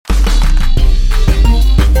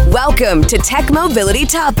Welcome to Tech Mobility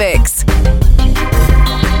Topics.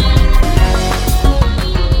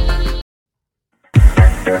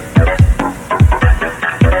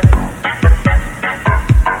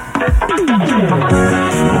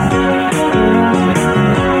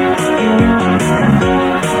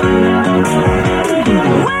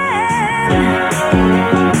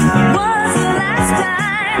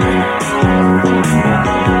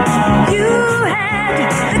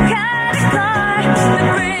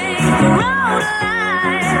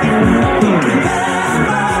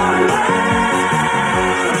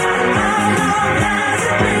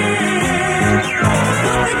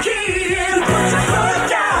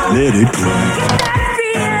 Let it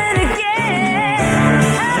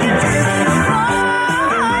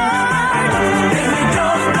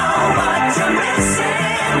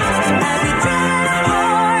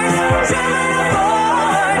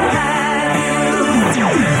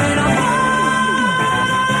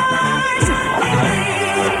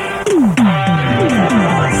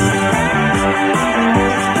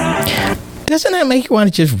Doesn't that make you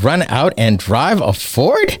want to just run out and drive a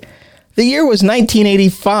Ford? The year was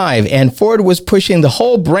 1985, and Ford was pushing the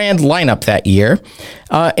whole brand lineup that year,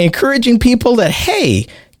 encouraging people that, hey,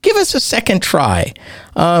 give us a second try.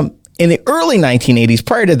 In the early 1980s,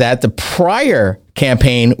 prior to that, the prior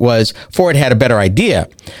campaign was Ford had a better idea.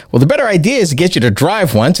 Well, the better idea is to get you to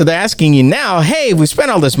drive one, so they're asking you now, hey, we've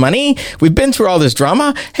spent all this money, we've been through all this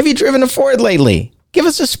drama, have you driven a Ford lately? Give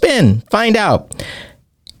us a spin, find out.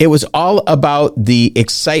 It was all about the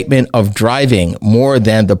excitement of driving more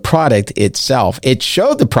than the product itself. It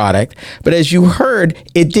showed the product, but as you heard,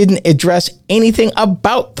 it didn't address anything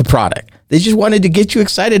about the product. They just wanted to get you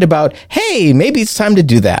excited about, hey, maybe it's time to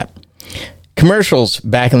do that. Commercials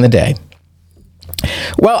back in the day.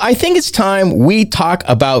 Well, I think it's time we talk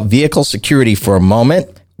about vehicle security for a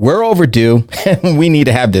moment. We're overdue, and we need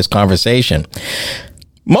to have this conversation.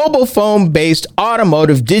 Mobile phone-based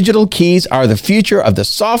automotive digital keys are the future of the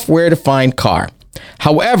software-defined car.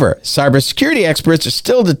 However, cybersecurity experts are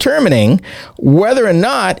still determining whether or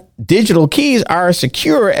not digital keys are as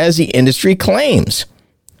secure as the industry claims.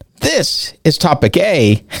 This is topic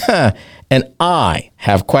A, and I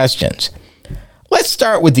have questions. Let's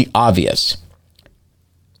start with the obvious.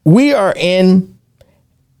 We are in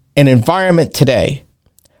an environment today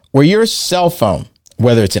where your cell phone,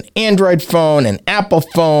 whether it's an Android phone, an Apple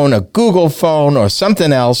phone, a Google phone, or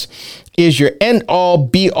something else, is your end-all,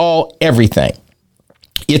 be-all, everything.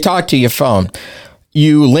 You talk to your phone.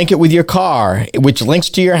 You link it with your car, which links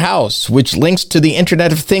to your house, which links to the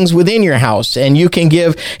Internet of Things within your house, and you can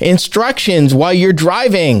give instructions while you're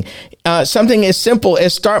driving. Something as simple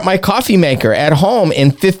as start my coffee maker at home in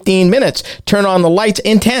 15 minutes, turn on the lights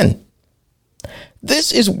in 10.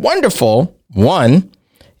 This is wonderful. One,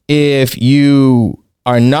 if you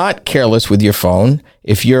are not careless with your phone,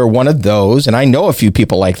 if you're one of those, and I know a few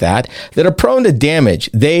people like that are prone to damage.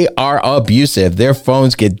 They are abusive. Their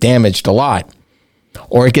phones get damaged a lot,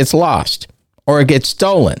 or it gets lost, or it gets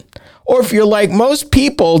stolen. Or if you're like most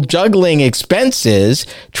people juggling expenses,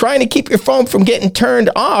 trying to keep your phone from getting turned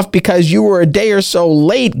off because you were a day or so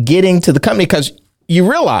late getting to the company, because you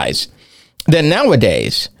realize that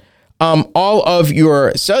nowadays, all of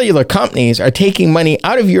your cellular companies are taking money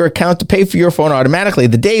out of your account to pay for your phone automatically.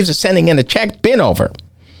 The Daves are sending in a check bin over.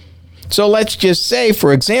 So let's just say,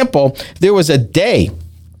 for example, there was a day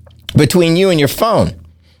between you and your phone,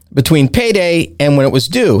 between payday and when it was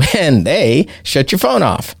due, and they shut your phone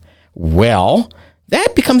off. Well,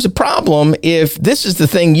 that becomes a problem if this is the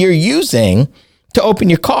thing you're using to open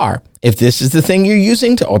your car, if this is the thing you're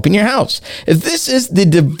using to open your house, if this is the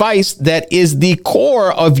device that is the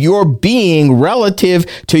core of your being relative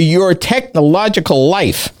to your technological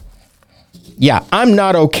life. Yeah, I'm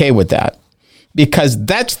not okay with that, because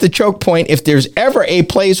that's the choke point. If there's ever a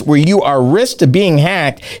place where you are risk to being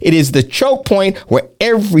hacked, it is the choke point where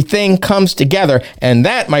everything comes together. And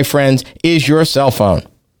that, my friends, is your cell phone.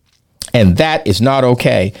 And that is not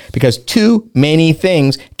okay, because too many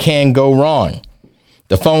things can go wrong.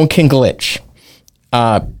 The phone can glitch.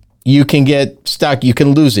 You can get stuck. You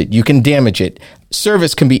can lose it. You can damage it.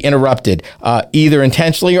 Service can be interrupted, either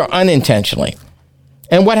intentionally or unintentionally.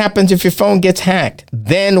 And what happens if your phone gets hacked?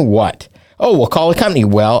 Then what? Oh, we'll call a company.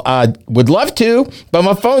 Well, would love to, but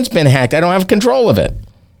my phone's been hacked. I don't have control of it.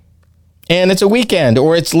 And it's a weekend,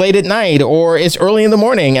 or it's late at night, or it's early in the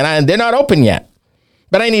morning, and they're not open yet.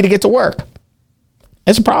 But I need to get to work.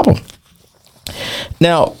 It's a problem.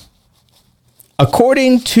 Now,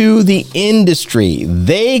 according to the industry,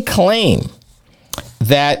 they claim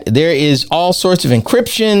that there is all sorts of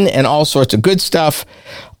encryption and all sorts of good stuff,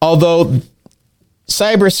 although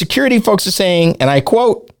cybersecurity folks are saying, and I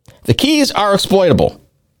quote, The keys are exploitable.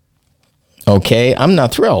 Okay, I'm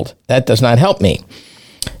not thrilled. That does not help me.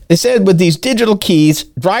 They said with these digital keys,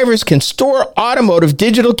 drivers can store automotive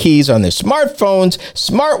digital keys on their smartphones,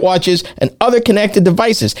 smartwatches, and other connected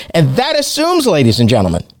devices. And that assumes, ladies and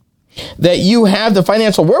gentlemen, that you have the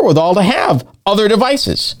financial wherewithal to have other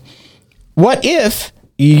devices. What if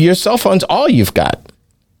your cell phone's all you've got?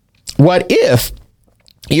 What if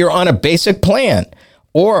you're on a basic plan?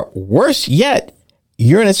 Or worse yet,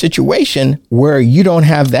 you're in a situation where you don't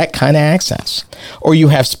have that kind of access, or you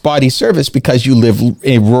have spotty service because you live in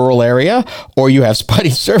a rural area, or you have spotty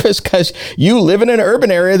service because you live in an urban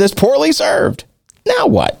area that's poorly served. Now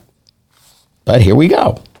what? But here we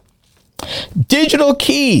go. Digital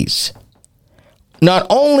keys not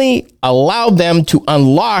only allow them to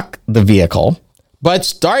unlock the vehicle, but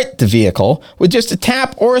start the vehicle with just a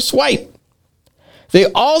tap or a swipe. They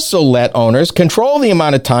also let owners control the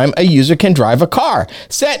amount of time a user can drive a car,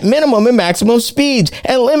 set minimum and maximum speeds,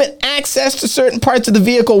 and limit access to certain parts of the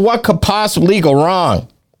vehicle. What could possibly go wrong?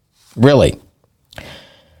 Really?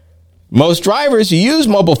 Most drivers who use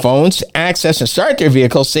mobile phones to access and start their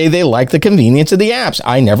vehicles say they like the convenience of the apps.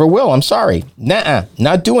 I never will. I'm sorry.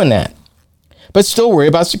 Not doing that. But still worry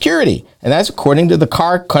about security. And that's according to the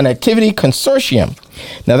Car Connectivity Consortium.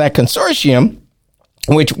 Now, that consortium,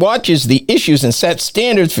 which watches the issues and sets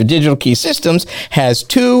standards for digital key systems, has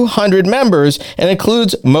 200 members and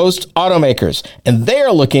includes most automakers. And they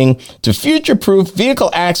are looking to future-proof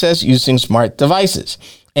vehicle access using smart devices.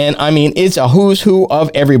 And I mean, it's a who's who of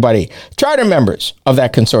everybody. Charter members of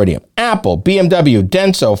that consortium: Apple, BMW,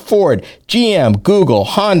 Denso, Ford, GM, Google,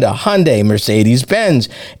 Honda, Hyundai, Mercedes-Benz,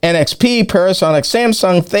 NXP, Panasonic,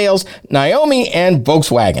 Samsung, Thales, Naomi, and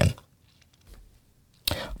Volkswagen.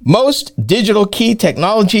 Most digital key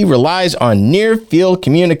technology relies on near-field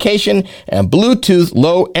communication and Bluetooth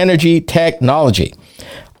low-energy technology.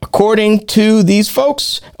 According to these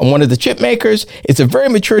folks, one of the chip makers, it's a very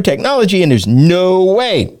mature technology and there's no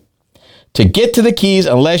way to get to the keys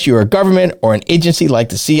unless you're a government or an agency like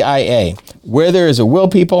the CIA. Where there is a will,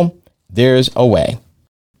 people, there's a way.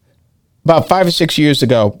 About 5 or 6 years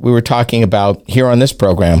ago, we were talking about, here on this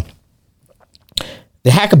program, the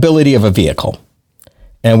hackability of a vehicle.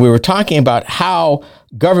 And we were talking about how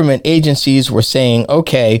government agencies were saying,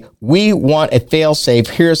 okay, we want a fail-safe.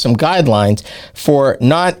 Here are some guidelines for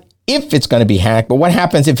not if it's going to be hacked, but what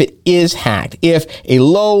happens if it is hacked? If a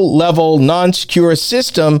low-level, non-secure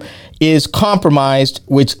system is compromised,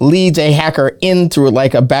 which leads a hacker in through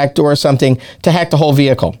like a backdoor or something to hack the whole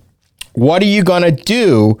vehicle. What are you going to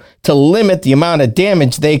do to limit the amount of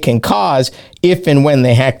damage they can cause if and when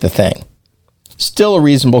they hack the thing? Still a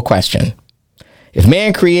reasonable question. If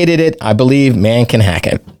man created it, I believe man can hack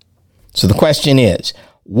it. So the question is,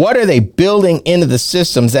 what are they building into the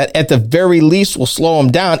systems that at the very least will slow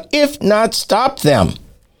them down, if not stop them?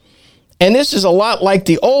 And this is a lot like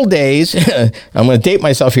the old days. I'm going to date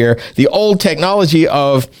myself here. The old technology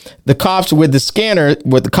of the cops with the scanner,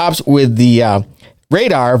 with the cops with the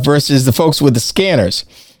radar versus the folks with the scanners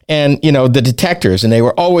and, you know, the detectors. And they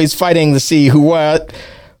were always fighting to see who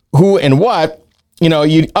and what. You know,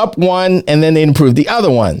 you'd up one and then they'd improve the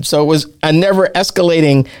other one. So it was a never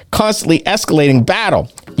escalating, constantly escalating battle.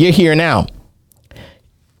 You're here now.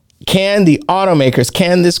 Can the automakers,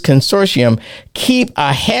 can this consortium keep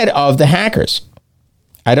ahead of the hackers?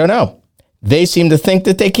 I don't know. They seem to think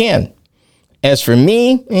that they can. As for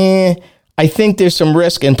me, I think there's some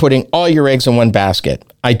risk in putting all your eggs in one basket.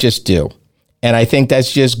 I just do. And I think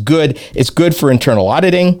that's just good. It's good for internal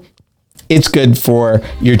auditing. It's good for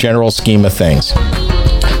your general scheme of things.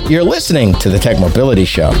 You're listening to the Tech Mobility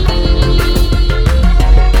Show.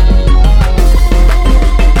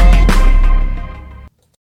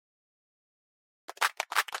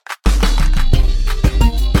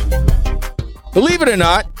 Believe it or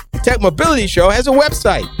not, the Tech Mobility Show has a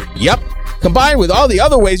website. Yep. Combined with all the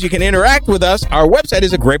other ways you can interact with us, our website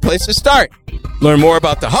is a great place to start. Learn more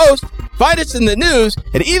about the host, find us in the news,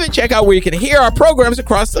 and even check out where you can hear our programs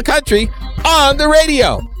across the country on the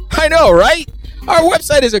radio. I know, right? Our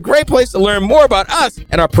website is a great place to learn more about us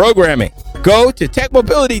and our programming. Go to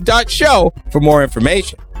techmobility.show for more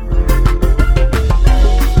information.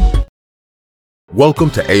 Welcome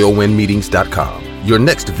to AONmeetings.com, your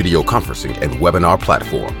next video conferencing and webinar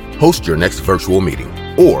platform. Host your next virtual meeting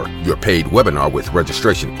or your paid webinar with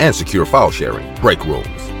registration and secure file sharing, break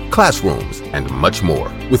rooms, classrooms, and much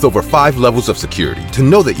more. With over 5 levels of security to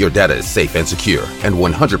know that your data is safe and secure and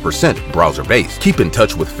 100% browser-based. Keep in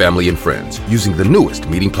touch with family and friends using the newest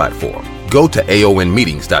meeting platform. Go to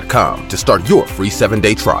AONmeetings.com to start your free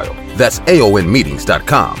 7-day trial. That's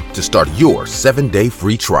AONmeetings.com to start your 7-day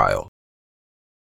free trial.